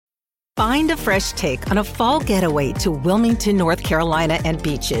Find a fresh take on a fall getaway to Wilmington, North Carolina and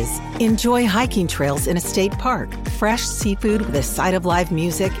beaches. Enjoy hiking trails in a state park, fresh seafood with a side of live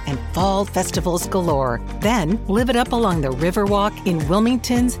music, and fall festivals galore. Then live it up along the Riverwalk in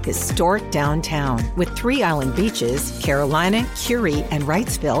Wilmington's historic downtown. With 3 island beaches, Carolina, Curie, and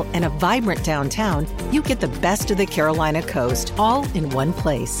Wrightsville, and a vibrant downtown, you get the best of the Carolina coast all in one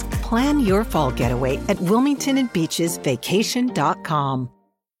place. Plan your fall getaway at WilmingtonandBeachesVacation.com.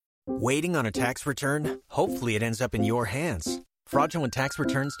 Waiting on a tax return? Hopefully it ends up in your hands. Fraudulent tax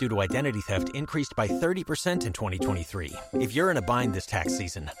returns due to identity theft increased by 30% in 2023. If you're in a bind this tax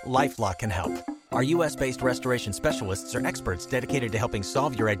season, LifeLock can help. Our U.S.-based restoration specialists are experts dedicated to helping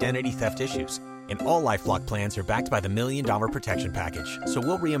solve your identity theft issues. And all LifeLock plans are backed by the $1 Million Protection Package. So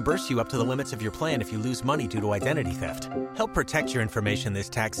we'll reimburse you up to the limits of your plan if you lose money due to identity theft. Help protect your information this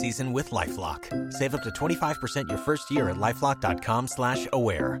tax season with LifeLock. Save up to 25% your first year at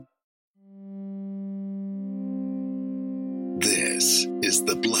LifeLock.com/aware. This is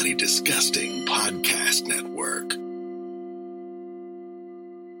the Bloody Disgusting Podcast Network.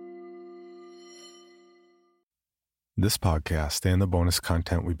 This podcast and the bonus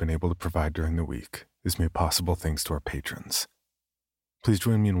content we've been able to provide during the week is made possible thanks to our patrons. Please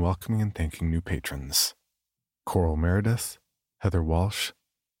join me in welcoming and thanking new patrons: Coral Meredith, Heather Walsh,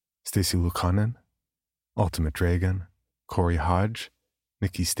 Stacy Lukanen, Ultimate Dragon, Corey Hodge,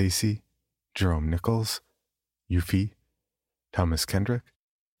 Nikki Stacy, Jerome Nichols, Yuffie, Thomas Kendrick,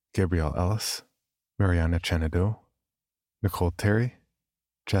 Gabrielle Ellis, Mariana Chanado, Nicole Terry,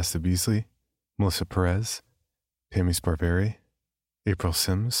 Chasta Beasley, Melissa Perez, Tammy Sparveri, April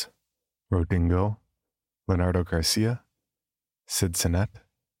Sims, Rodingo, Leonardo Garcia, Sid Sinet,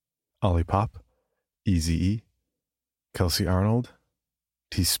 Ollie Pop, Easy, Kelsey Arnold,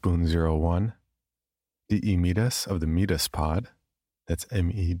 Teaspoon01, D.E. Midas of the Midas Pod, that's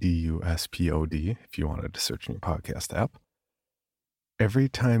MEDUSPOD if you wanted to search in your podcast app. Every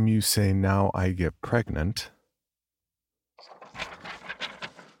time you say, "Now I get pregnant."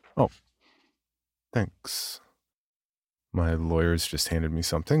 Oh, thanks. My lawyers just handed me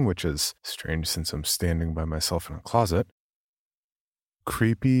something, which is strange since I'm standing by myself in a closet.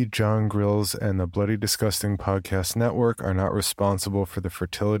 Creepy, John Grills, and the Bloody Disgusting Podcast Network are not responsible for the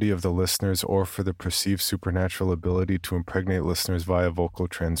fertility of the listeners or for the perceived supernatural ability to impregnate listeners via vocal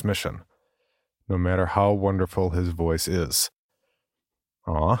transmission, no matter how wonderful his voice is.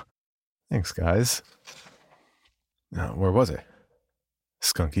 Aw, thanks, guys. Where was I?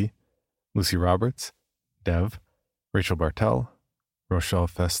 Skunky, Lucy Roberts, Dev, Rachel Bartel, Rochelle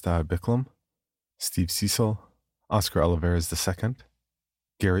Festa Bicklum, Steve Cecil, Oscar Oliveras II,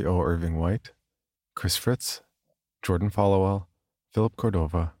 Gary O. Irving White, Chris Fritz, Jordan Followell, Philip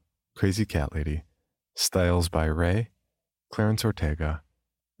Cordova, Crazy Cat Lady, Styles by Ray, Clarence Ortega,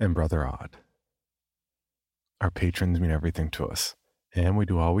 and Brother Odd. Our patrons mean everything to us, and we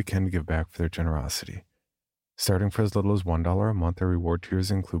do all we can to give back for their generosity. Starting for as little as $1 a month, our reward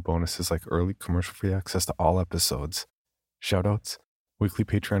tiers include bonuses like early commercial-free access to all episodes, shoutouts, weekly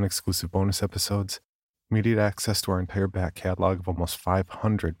Patreon-exclusive bonus episodes, immediate access to our entire back catalog of almost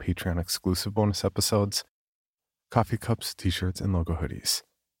 500 Patreon-exclusive bonus episodes, coffee cups, t-shirts, and logo hoodies.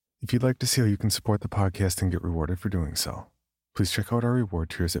 If you'd like to see how you can support the podcast and get rewarded for doing so, please check out our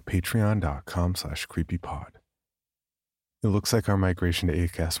reward tiers at patreon.com/creepypod. It looks like our migration to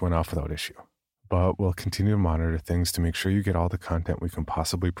Acast went off without issue, but we'll continue to monitor things to make sure you get all the content we can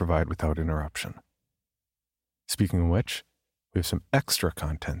possibly provide without interruption. Speaking of which, we have some extra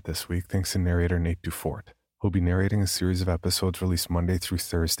content this week thanks to narrator Nate Dufort, who'll be narrating a series of episodes released Monday through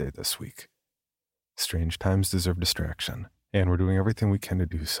Thursday this week. Strange times deserve distraction, and we're doing everything we can to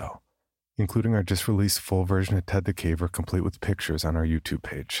do so, including our just-released full version of Ted the Caver complete with pictures on our YouTube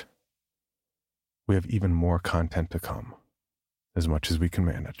page. We have even more content to come, as much as we can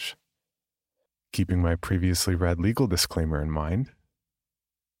manage. Keeping my previously read legal disclaimer in mind,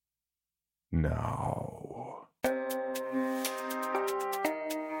 now.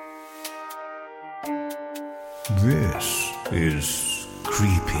 This is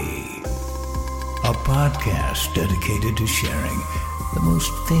Creepy, a podcast dedicated to sharing the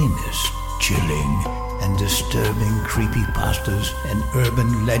most famous, chilling, and disturbing creepypastas and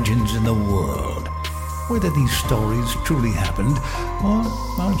urban legends in the world. Whether these stories truly happened or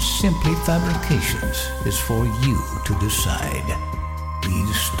are simply fabrications is for you to decide.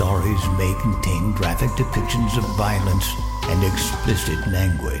 These stories may contain graphic depictions of violence and explicit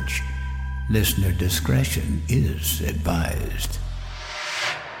language. Listener discretion is advised.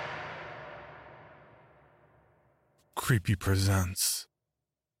 Creepy presents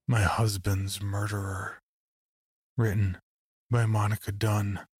My Husband's Murderer. Written by Monica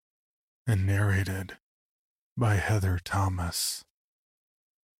Dunn. and narrated by Heather Thomas.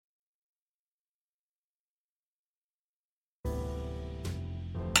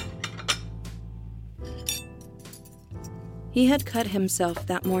 He had cut himself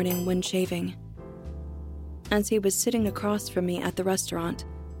that morning when shaving. As he was sitting across from me at the restaurant,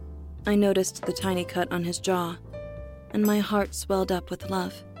 I noticed the tiny cut on his jaw, and my heart swelled up with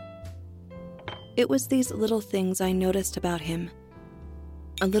love. It was these little things I noticed about him.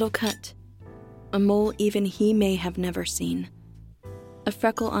 A little cut, a mole even he may have never seen, a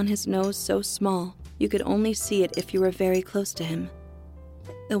freckle on his nose so small you could only see it if you were very close to him,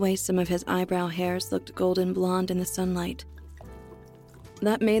 the way some of his eyebrow hairs looked golden blonde in the sunlight.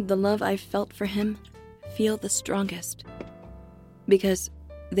 That made the love I felt for him feel the strongest, because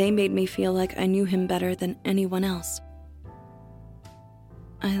they made me feel like I knew him better than anyone else.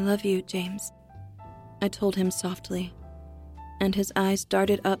 "I love you, James," I told him softly, and his eyes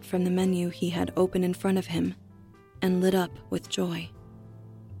darted up from the menu he had open in front of him and lit up with joy.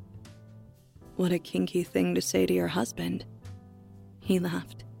 "What a kinky thing to say to your husband," he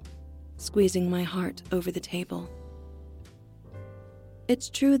laughed, squeezing my heart over the table. It's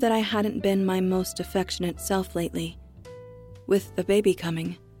true that I hadn't been my most affectionate self lately. With the baby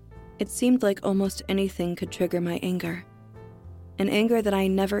coming, it seemed like almost anything could trigger my anger. An anger that I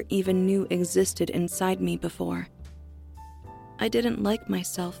never even knew existed inside me before. I didn't like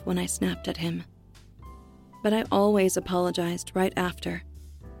myself when I snapped at him. But I always apologized right after,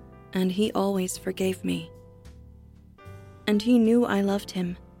 and he always forgave me. And he knew I loved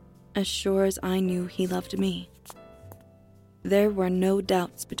him, as sure as I knew he loved me. There were no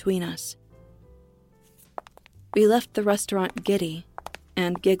doubts between us. We left the restaurant giddy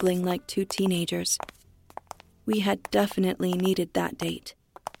and giggling like two teenagers. We had definitely needed that date,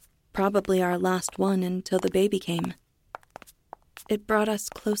 probably our last one until the baby came. It brought us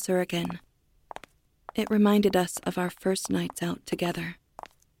closer again. It reminded us of our first nights out together.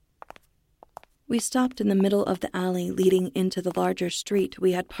 We stopped in the middle of the alley leading into the larger street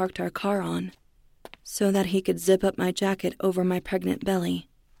we had parked our car on, so that he could zip up my jacket over my pregnant belly.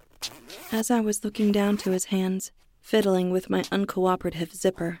 As I was looking down to his hands, fiddling with my uncooperative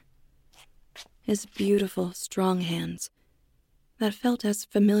zipper, his beautiful, strong hands, that felt as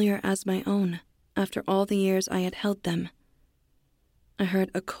familiar as my own after all the years I had held them, I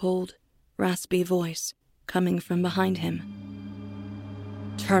heard a cold, raspy voice coming from behind him.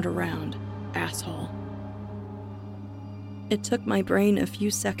 "Turn around, asshole." It took my brain a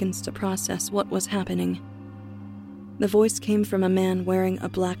few seconds to process what was happening. The voice came from a man wearing a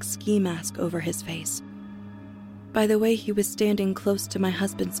black ski mask over his face. By the way he was standing close to my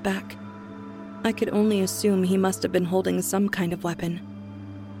husband's back, I could only assume he must have been holding some kind of weapon.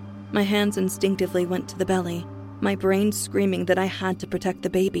 My hands instinctively went to the belly, my brain screaming that I had to protect the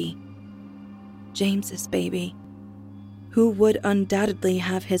baby. James's baby, who would undoubtedly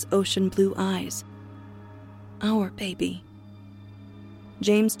have his ocean blue eyes. Our baby.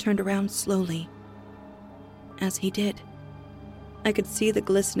 James turned around slowly. As he did, I could see the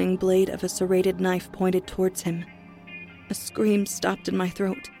glistening blade of a serrated knife pointed towards him. A scream stopped in my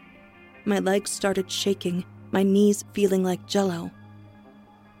throat. My legs started shaking, my knees feeling like jello.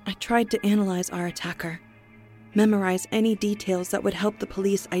 I tried to analyze our attacker, memorize any details that would help the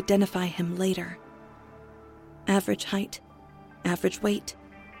police identify him later. Average height, average weight,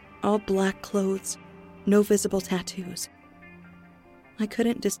 all black clothes, no visible tattoos. I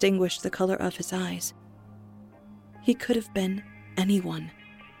couldn't distinguish the color of his eyes. He could have been anyone.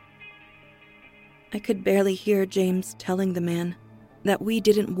 I could barely hear James telling the man that we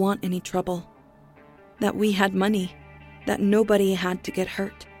didn't want any trouble, that we had money, that nobody had to get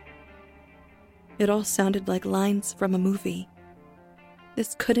hurt. It all sounded like lines from a movie.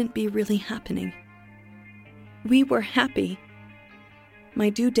 This couldn't be really happening. We were happy. My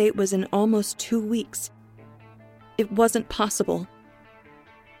due date was in almost 2 weeks. It wasn't possible.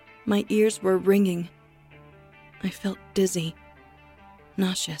 My ears were ringing. I felt dizzy,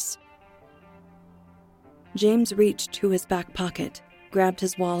 nauseous. James reached to his back pocket, grabbed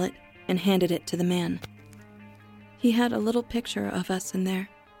his wallet, and handed it to the man. He had a little picture of us in there.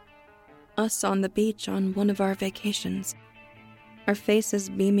 Us on the beach on one of our vacations. Our faces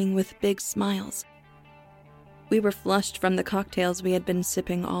beaming with big smiles. We were flushed from the cocktails we had been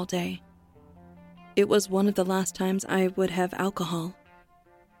sipping all day. It was one of the last times I would have alcohol.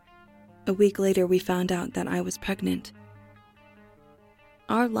 A week later, we found out that I was pregnant.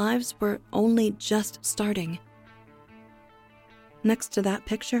 Our lives were only just starting. Next to that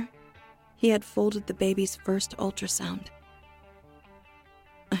picture, he had folded the baby's first ultrasound.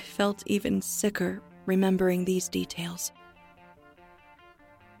 I felt even sicker remembering these details.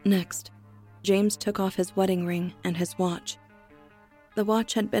 Next, James took off his wedding ring and his watch. The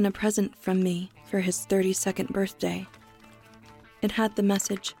watch had been a present from me for his 32nd birthday. It had the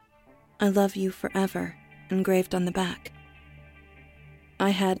message, "I love you forever," engraved on the back. I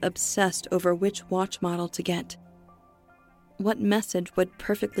had obsessed over which watch model to get. What message would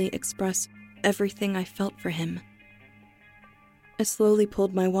perfectly express everything I felt for him? I slowly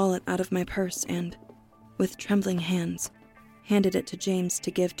pulled my wallet out of my purse and, with trembling hands, handed it to James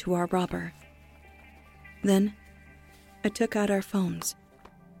to give to our robber. Then, I took out our phones.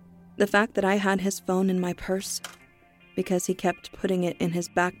 The fact that I had his phone in my purse, because he kept putting it in his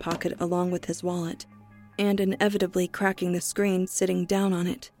back pocket along with his wallet, and inevitably cracking the screen sitting down on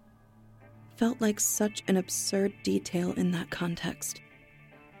it, felt like such an absurd detail in that context.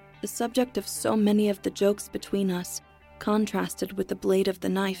 The subject of so many of the jokes between us contrasted with the blade of the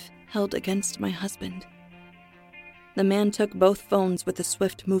knife held against my husband. The man took both phones with a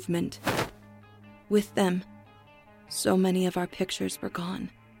swift movement. With them, so many of our pictures were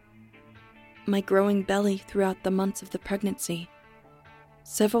gone. My growing belly throughout the months of the pregnancy,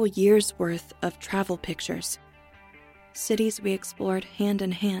 several years' worth of travel pictures, cities we explored hand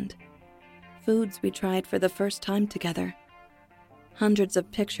in hand, foods we tried for the first time together, hundreds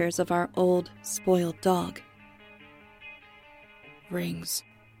of pictures of our old, spoiled dog. "Rings,"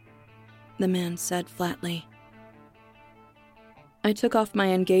 the man said flatly. I took off my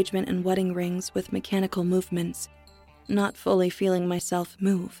engagement and wedding rings with mechanical movements, not fully feeling myself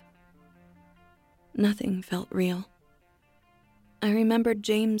move. Nothing felt real. I remembered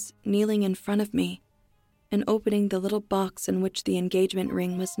James kneeling in front of me and opening the little box in which the engagement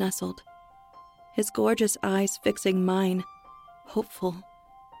ring was nestled, his gorgeous eyes fixing mine, hopeful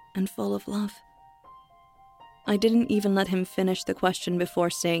and full of love. I didn't even let him finish the question before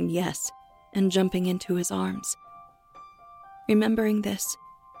saying yes and jumping into his arms. Remembering this,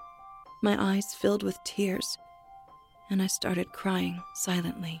 my eyes filled with tears, and I started crying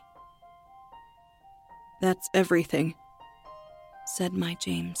silently. "That's everything," said my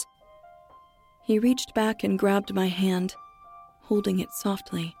James. He reached back and grabbed my hand, holding it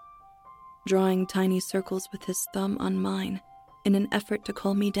softly, drawing tiny circles with his thumb on mine in an effort to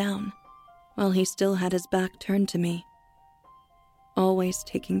calm me down, while he still had his back turned to me, always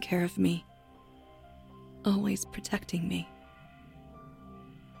taking care of me, always protecting me.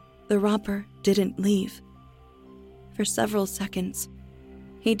 The robber didn't leave. For several seconds,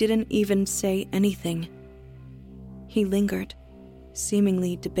 he didn't even say anything. He lingered,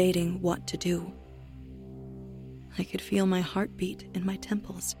 seemingly debating what to do. I could feel my heartbeat in my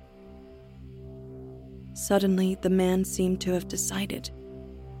temples. Suddenly, the man seemed to have decided.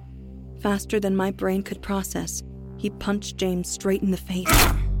 Faster than my brain could process, he punched James straight in the face.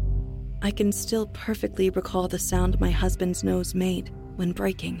 I can still perfectly recall the sound my husband's nose made when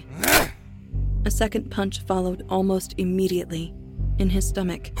breaking. A second punch followed almost immediately, in his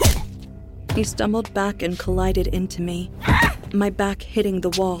stomach. He stumbled back and collided into me, my back hitting the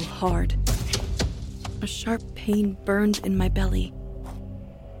wall hard. A sharp pain burned in my belly.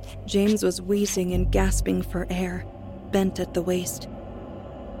 James was wheezing and gasping for air, bent at the waist.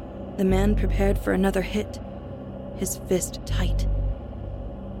 The man prepared for another hit, his fist tight.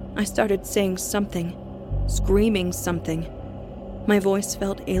 I started saying something, screaming something. My voice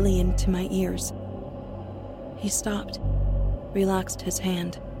felt alien to my ears. He stopped, relaxed his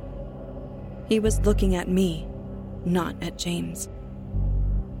hand. He was looking at me, not at James.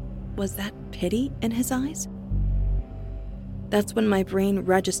 Was that pity in his eyes? That's when my brain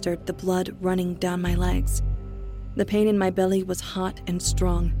registered the blood running down my legs. The pain in my belly was hot and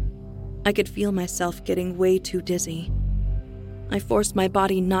strong. I could feel myself getting way too dizzy. I forced my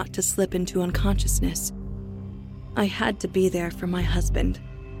body not to slip into unconsciousness. I had to be there for my husband.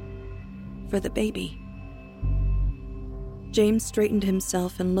 For the baby. James straightened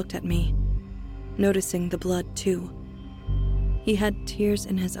himself and looked at me, noticing the blood too. He had tears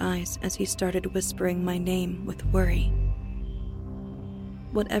in his eyes as he started whispering my name with worry.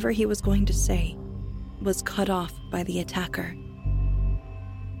 Whatever he was going to say was cut off by the attacker.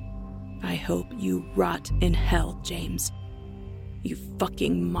 "I hope you rot in hell, James. You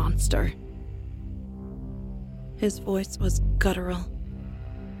fucking monster." His voice was guttural,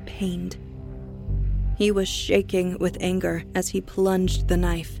 pained. He was shaking with anger as he plunged the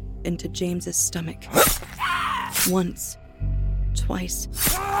knife into James's stomach. Once, twice,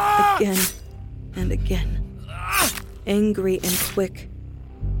 again and again. Angry and quick,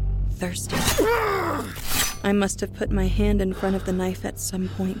 thirsty. I must have put my hand in front of the knife at some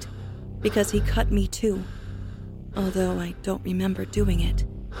point, because he cut me too, although I don't remember doing it.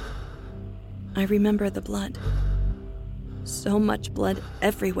 I remember the blood. So much blood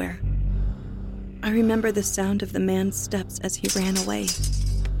everywhere. I remember the sound of the man's steps as he ran away,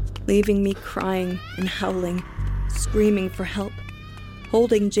 leaving me crying and howling, screaming for help,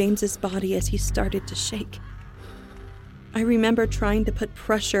 holding James's body as he started to shake. I remember trying to put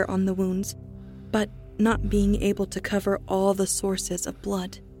pressure on the wounds, but not being able to cover all the sources of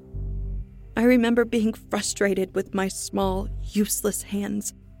blood. I remember being frustrated with my small, useless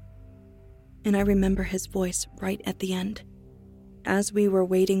hands. And I remember his voice right at the end, as we were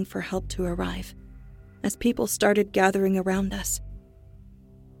waiting for help to arrive, as people started gathering around us.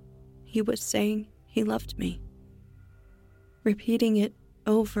 He was saying he loved me, repeating it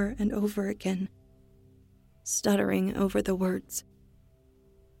over and over again, stuttering over the words,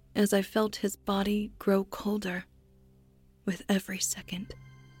 as I felt his body grow colder with every second.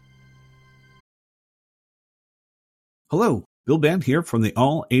 Hello, Bill Band here from the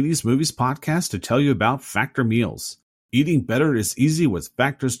All 80s Movies podcast to tell you about Factor Meals. Eating better is easy with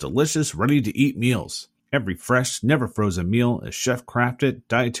Factor's delicious, ready-to-eat meals. Every fresh, never-frozen meal is chef-crafted,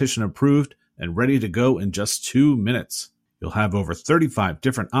 dietitian-approved, and ready to go in just 2 minutes. You'll have over 35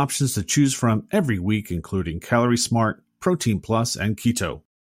 different options to choose from every week, including Calorie Smart, Protein Plus, and Keto.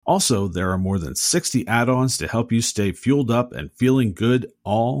 Also, there are more than 60 add-ons to help you stay fueled up and feeling good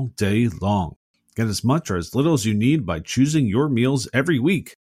all day long. Get as much or as little as you need by choosing your meals every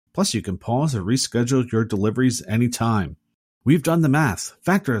week. Plus, you can pause or reschedule your deliveries anytime. We've done the math.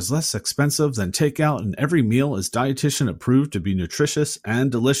 Factor is less expensive than takeout, and every meal is dietitian approved to be nutritious and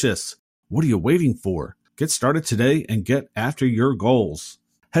delicious. What are you waiting for? Get started today and get after your goals.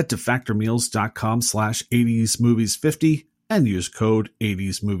 Head to factormeals.com/80smovies50 and use code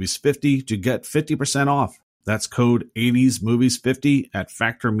 80smovies50 to get 50% off. That's code 80smovies50 at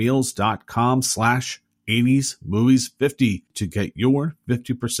factormeals.com/80smovies50 to get your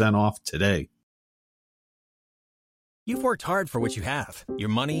 50% off today. You've worked hard for what you have. Your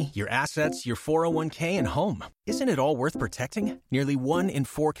money, your assets, your 401k, and home. Isn't it all worth protecting? Nearly 1 in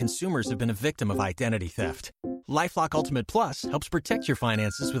 4 consumers have been a victim of identity theft. LifeLock Ultimate Plus helps protect your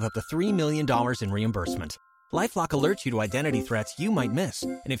finances with up to $3 million in reimbursement. LifeLock alerts you to identity threats you might miss.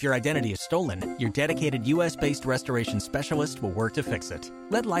 And if your identity is stolen, your dedicated U.S.-based restoration specialist will work to fix it.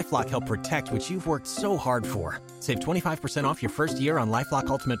 Let LifeLock help protect what you've worked so hard for. Save 25% off your first year on LifeLock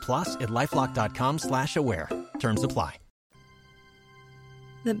Ultimate Plus at LifeLock.com/aware. Terms apply.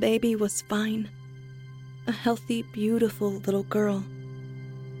 The baby was fine. A healthy, beautiful little girl.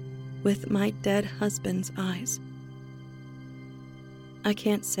 With my dead husband's eyes. I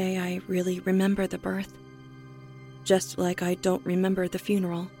can't say I really remember the birth. Just like I don't remember the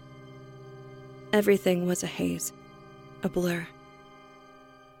funeral. Everything was a haze, a blur.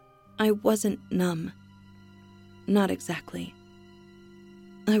 I wasn't numb. Not exactly.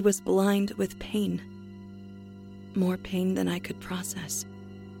 I was blind with pain. More pain than I could process.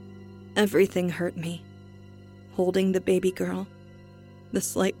 Everything hurt me. Holding the baby girl, the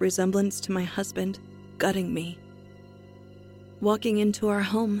slight resemblance to my husband, gutting me. Walking into our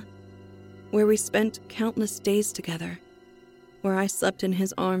home, where we spent countless days together, where I slept in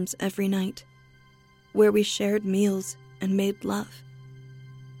his arms every night, where we shared meals and made love,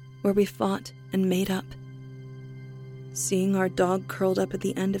 where we fought and made up. Seeing our dog curled up at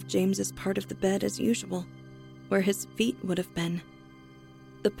the end of James's part of the bed as usual, where his feet would have been.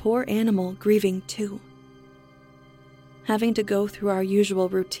 The poor animal grieving too. Having to go through our usual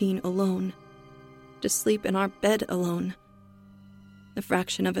routine alone, to sleep in our bed alone. The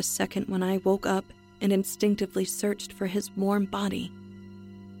fraction of a second when I woke up and instinctively searched for his warm body,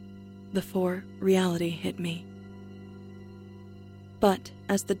 before reality hit me. But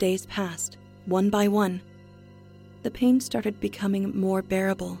as the days passed, one by one, the pain started becoming more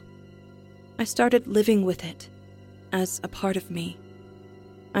bearable. I started living with it, as a part of me.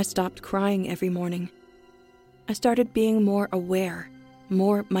 I stopped crying every morning. I started being more aware,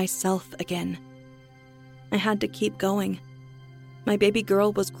 more myself again. I had to keep going. My baby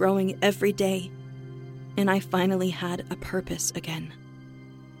girl was growing every day, and I finally had a purpose again.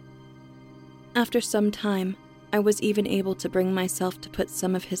 After some time, I was even able to bring myself to put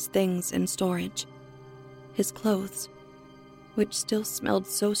some of his things in storage. His clothes, which still smelled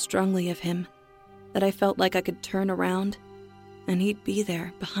so strongly of him that I felt like I could turn around and he'd be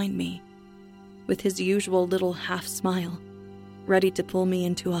there behind me, with his usual little half smile, ready to pull me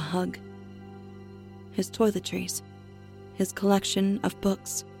into a hug. His toiletries, his collection of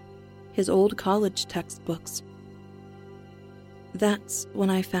books, his old college textbooks. That's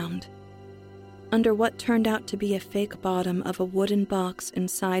when I found, under what turned out to be a fake bottom of a wooden box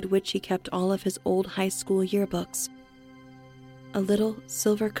inside which he kept all of his old high school yearbooks, a little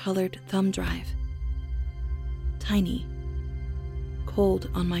silver-colored thumb drive. Tiny, cold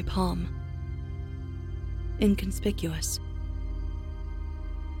on my palm. Inconspicuous.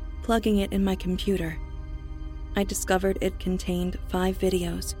 Plugging it in my computer, I discovered it contained 5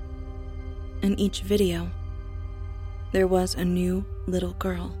 videos. In each video, there was a new little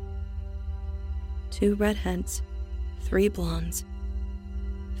girl. 2 redheads, 3 blondes,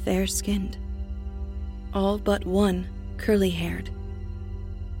 fair-skinned, all but one curly-haired,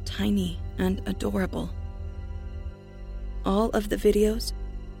 tiny and adorable. All of the videos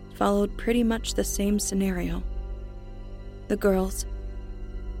followed pretty much the same scenario. The girls,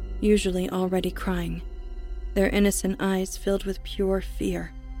 usually already crying, their innocent eyes filled with pure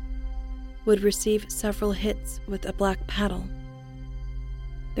fear, would receive several hits with a black paddle.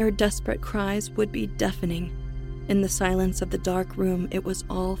 Their desperate cries would be deafening in the silence of the dark room it was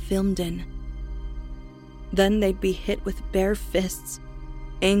all filmed in. Then they'd be hit with bare fists,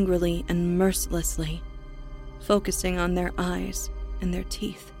 angrily and mercilessly, focusing on their eyes and their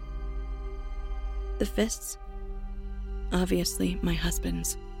teeth. The fists? Obviously my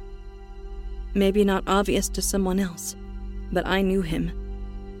husband's. Maybe not obvious to someone else, but I knew him.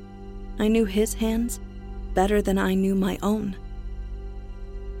 I knew his hands better than I knew my own.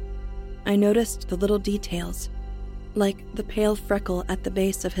 I noticed the little details, like the pale freckle at the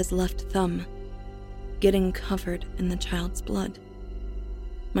base of his left thumb, getting covered in the child's blood.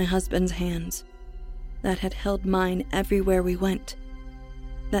 My husband's hands, that had held mine everywhere we went,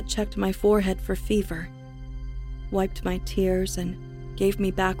 that checked my forehead for fever, wiped my tears and gave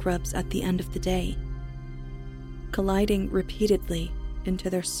me back rubs at the end of the day, colliding repeatedly into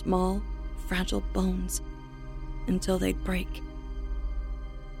their small, fragile bones until they'd break.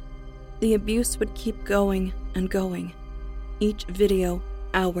 The abuse would keep going and going, each video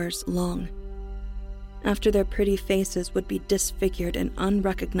hours long. After their pretty faces would be disfigured and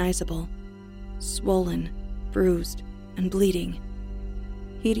unrecognizable, swollen, bruised, and bleeding,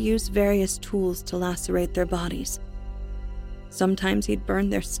 he'd use various tools to lacerate their bodies. Sometimes he'd burn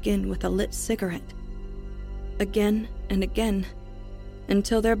their skin with a lit cigarette. Again and again,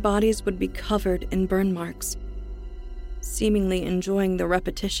 until their bodies would be covered in burn marks. Seemingly enjoying the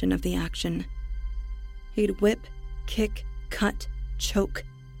repetition of the action, he'd whip, kick, cut, choke,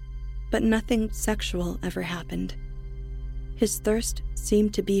 but nothing sexual ever happened. His thirst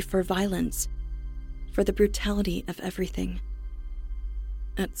seemed to be for violence, for the brutality of everything.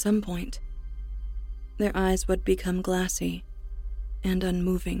 At some point, their eyes would become glassy and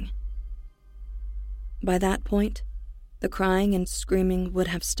unmoving. By that point, the crying and screaming would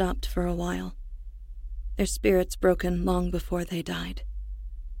have stopped for a while, their spirits broken long before they died.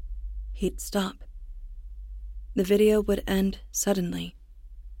 He'd stop. The video would end suddenly,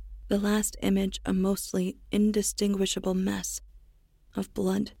 the last image a mostly indistinguishable mess of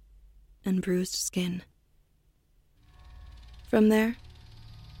blood and bruised skin. From there,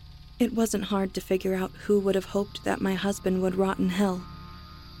 it wasn't hard to figure out who would have hoped that my husband would rot in hell,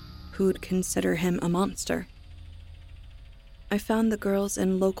 who'd consider him a monster. I found the girls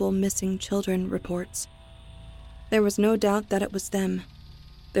in local missing children reports. There was no doubt that it was them.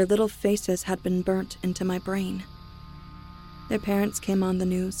 Their little faces had been burnt into my brain. Their parents came on the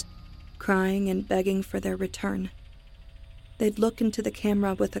news, crying and begging for their return. They'd look into the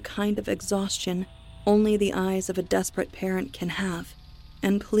camera with a kind of exhaustion only the eyes of a desperate parent can have,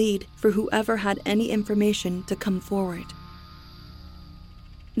 and plead for whoever had any information to come forward.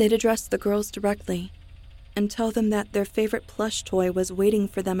 They'd address the girls directly and tell them that their favorite plush toy was waiting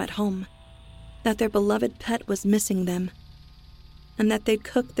for them at home, that their beloved pet was missing them, and that they'd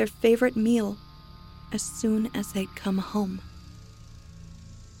cook their favorite meal as soon as they'd come home.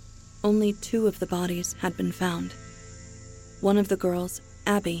 Only 2 of the bodies had been found. One of the girls,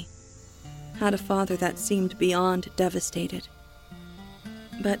 Abby, had a father that seemed beyond devastated.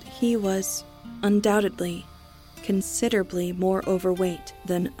 But he was, undoubtedly, considerably more overweight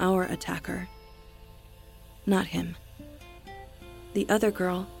than our attacker. Not him. The other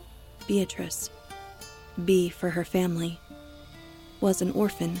girl, Beatrice, B for her family, was an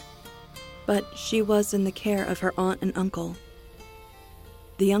orphan, but she was in the care of her aunt and uncle.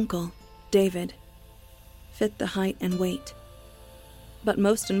 The uncle, David, fit the height and weight. But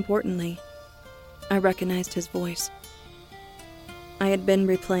most importantly, I recognized his voice. I had been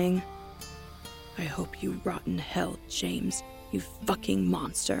replaying, "I hope you rot in hell, James, you fucking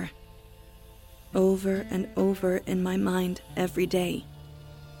monster," over and over in my mind every day,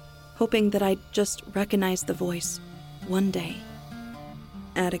 hoping that I'd just recognize the voice one day.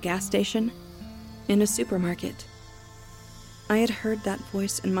 At a gas station, in a supermarket. I had heard that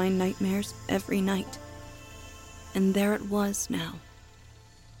voice in my nightmares every night, and there it was now.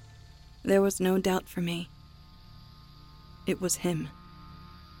 There was no doubt for me. It was him.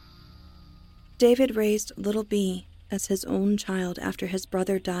 David raised little B as his own child after his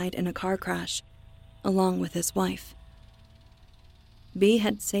brother died in a car crash, along with his wife. B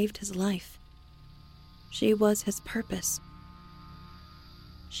had saved his life. She was his purpose.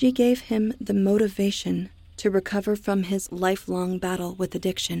 She gave him the motivation to recover from his lifelong battle with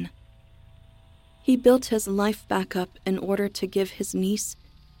addiction. He built his life back up in order to give his niece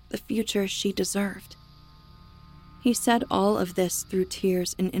the future she deserved. He said all of this through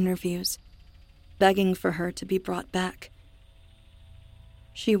tears in interviews, begging for her to be brought back.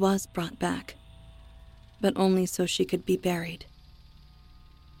 She was brought back, but only so she could be buried.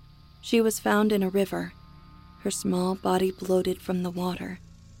 She was found in a river, her small body bloated from the water,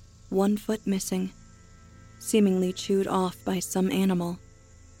 1 foot missing, seemingly chewed off by some animal.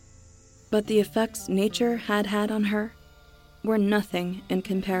 But the effects nature had had on her were nothing in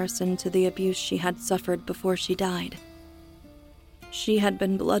comparison to the abuse she had suffered before she died. She had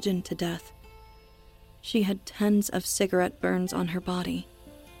been bludgeoned to death. She had tens of cigarette burns on her body.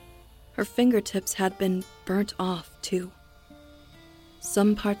 Her fingertips had been burnt off, too.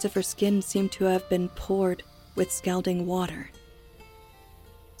 Some parts of her skin seemed to have been poured with scalding water.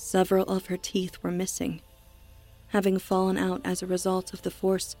 Several of her teeth were missing, having fallen out as a result of the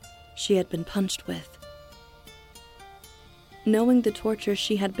force she had been punched with. Knowing the torture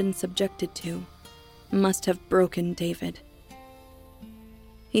she had been subjected to must have broken David.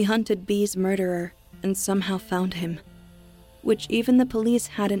 He hunted B's murderer and somehow found him, which even the police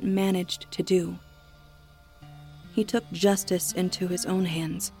hadn't managed to do. He took justice into his own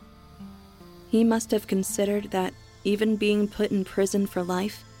hands. He must have considered that even being put in prison for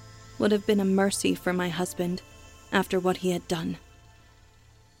life would have been a mercy for my husband after what he had done.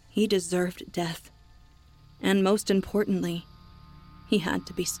 He deserved death, and most importantly, he had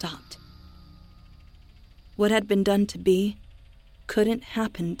to be stopped. What had been done to B couldn't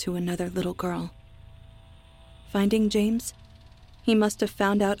happen to another little girl. Finding James, he must have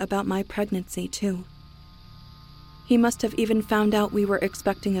found out about my pregnancy, too. He must have even found out we were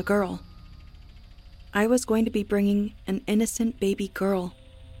expecting a girl. I was going to be bringing an innocent baby girl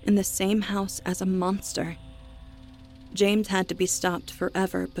in the same house as a monster. James had to be stopped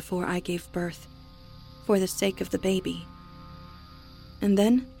forever before I gave birth, for the sake of the baby. And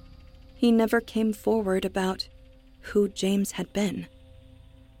then, he never came forward about who James had been.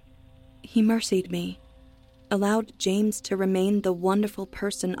 He mercied me, allowed James to remain the wonderful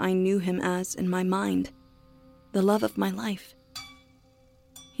person I knew him as in my mind, the love of my life.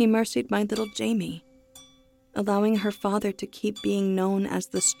 He mercied my little Jamie, allowing her father to keep being known as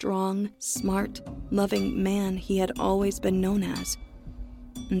the strong, smart, loving man he had always been known as,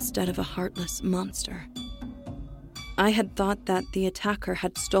 instead of a heartless monster. I had thought that the attacker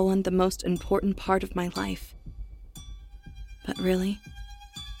had stolen the most important part of my life. But really,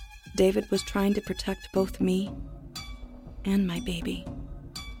 David was trying to protect both me and my baby.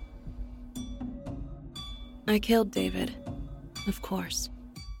 I killed David, of course.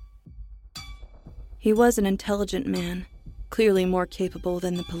 He was an intelligent man, clearly more capable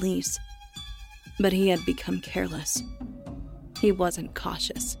than the police, but he had become careless. He wasn't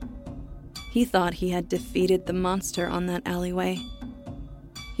cautious. He thought he had defeated the monster on that alleyway.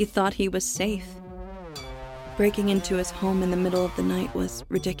 He thought he was safe. Breaking into his home in the middle of the night was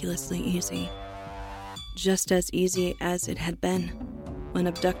ridiculously easy. Just as easy as it had been when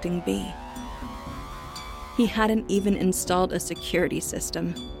abducting B. He hadn't even installed a security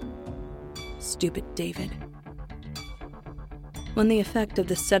system. Stupid David. When the effect of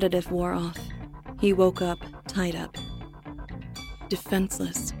the sedative wore off, he woke up, tied up,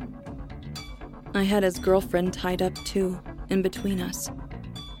 defenseless. I had his girlfriend tied up too, in between us.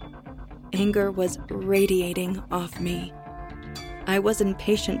 Anger was radiating off me. I was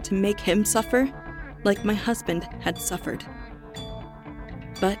impatient to make him suffer, like my husband had suffered.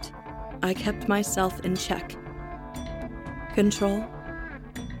 But I kept myself in check. Control,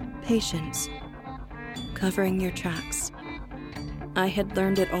 patience, covering your tracks. I had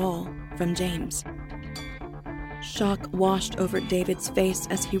learned it all from James. Shock washed over David's face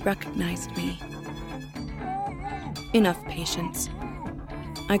as he recognized me. Enough patience.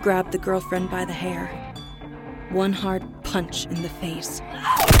 I grabbed the girlfriend by the hair. One hard punch in the face.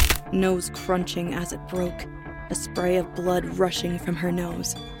 Nose crunching as it broke, a spray of blood rushing from her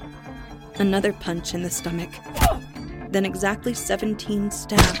nose. Another punch in the stomach. Then exactly 17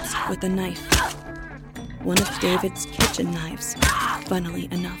 stabs with a knife. One of David's kitchen knives, funnily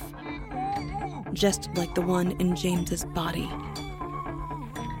enough. Just like the one in James's body.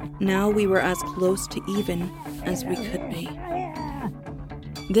 Now we were as close to even as we could be.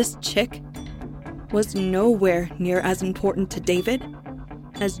 This chick was nowhere near as important to David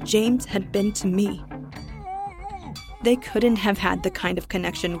as James had been to me. They couldn't have had the kind of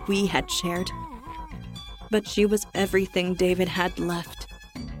connection we had shared. But she was everything David had left,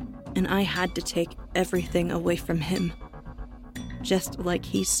 and I had to take everything away from him, just like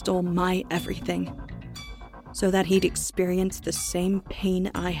he stole my everything, so that he'd experience the same pain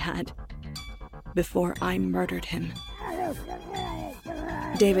I had before I murdered him.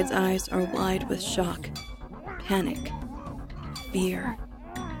 David's eyes are wide with shock, panic, fear,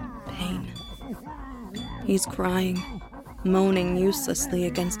 pain. He's crying, moaning uselessly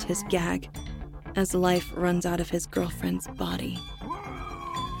against his gag as life runs out of his girlfriend's body.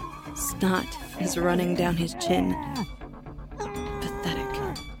 Snot is running down his chin. Pathetic.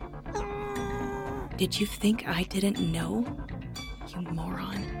 Did you think I didn't know? You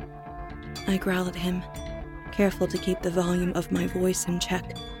moron. I growl at him, careful to keep the volume of my voice in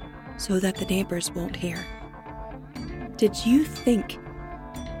check so that the neighbors won't hear. Did you think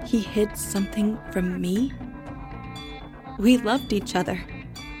he hid something from me? We loved each other.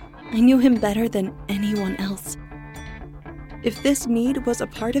 I knew him better than anyone else. If this need was a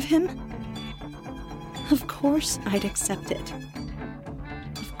part of him, of course I'd accept it.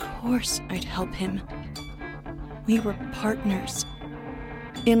 Of course I'd help him. We were partners.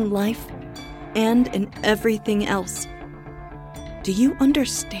 In life and in everything else. Do you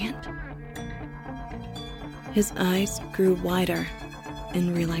understand? His eyes grew wider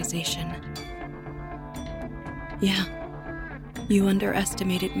in realization. Yeah, you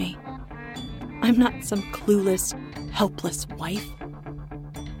underestimated me. I'm not some clueless, helpless wife.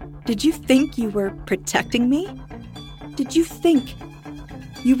 Did you think you were protecting me? Did you think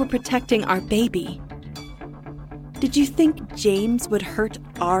you were protecting our baby? Did you think James would hurt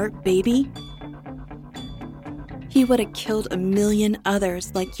our baby? He would have killed 1,000,000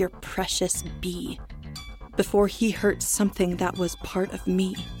 others like your precious bee before he hurt something that was part of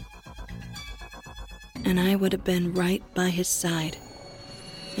me. And I would have been right by his side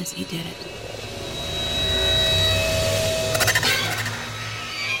as he did it.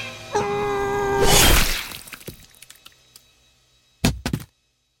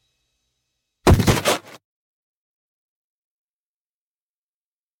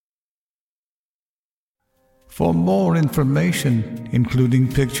 For more information,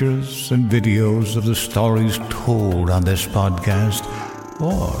 including pictures and videos of the stories told on this podcast,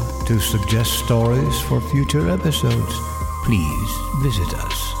 or to suggest stories for future episodes, please visit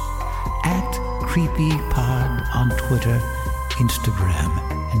us at CreepyPod on Twitter, Instagram,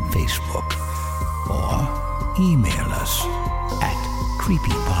 and Facebook, or email us at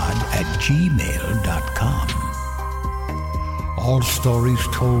creepypod@gmail.com. All stories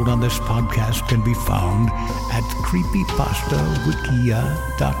told on this podcast can be found at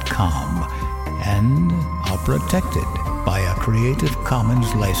creepypastawikia.com and are protected by a Creative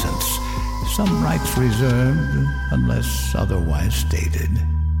Commons license. Some rights reserved unless otherwise stated.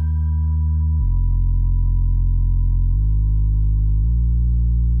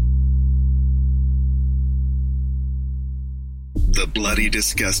 The Bloody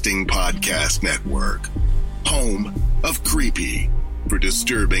Disgusting Podcast Network. Home of Creepy, for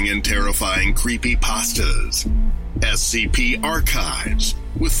disturbing and terrifying creepypastas. SCP Archives,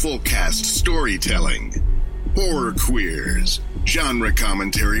 with full cast storytelling. Horror Queers, genre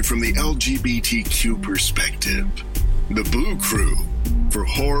commentary from the LGBTQ perspective. The Boo Crew, for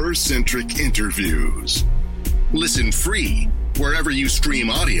horror-centric interviews. Listen free wherever you stream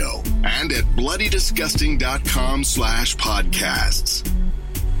audio and at bloodydisgusting.com/podcasts.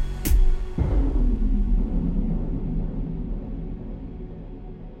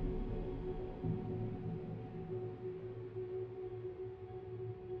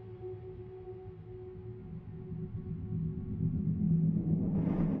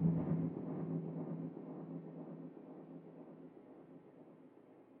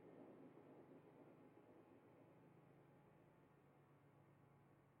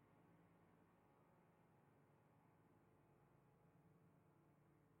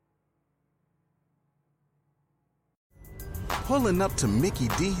 Pulling up to Mickey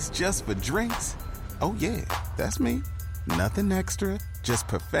D's just for drinks? Oh yeah, that's me. Nothing extra, just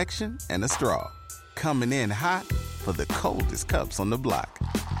perfection and a straw. Coming in hot for the coldest cups on the block.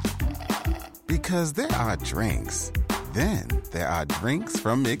 Because there are drinks. Then there are drinks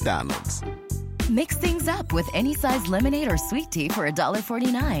from McDonald's. Mix things up with any size lemonade or sweet tea for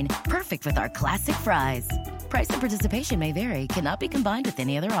 $1.49. Perfect with our classic fries. Price and participation may vary. Cannot be combined with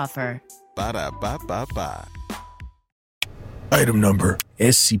any other offer. Ba-da-ba-ba-ba. Item number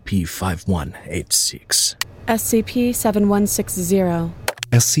SCP-5186. SCP-7160.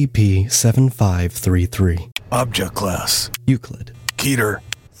 SCP-7533. Object Class Euclid. Keter.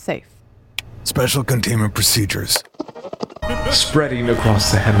 Safe. Special containment procedures. Spreading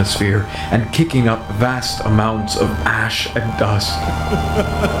across the hemisphere and kicking up vast amounts of ash and dust.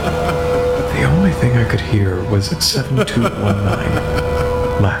 The only thing I could hear was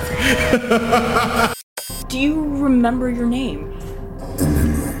 7219 laughing. Do you remember your name?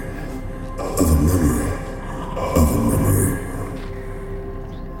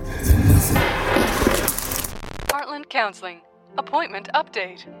 Heartland Counseling. Appointment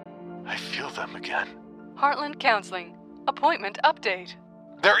update. I feel them again. Heartland Counseling. Appointment update.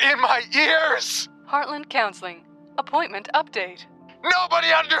 They're in my ears! Heartland Counseling. Appointment update. Nobody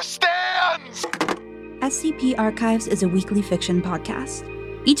understands! SCP Archives is a weekly fiction podcast.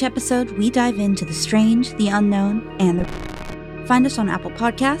 Each episode, we dive into the strange, the unknown, and the... Find us on Apple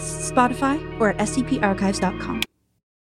Podcasts, Spotify, or at scparchives.com.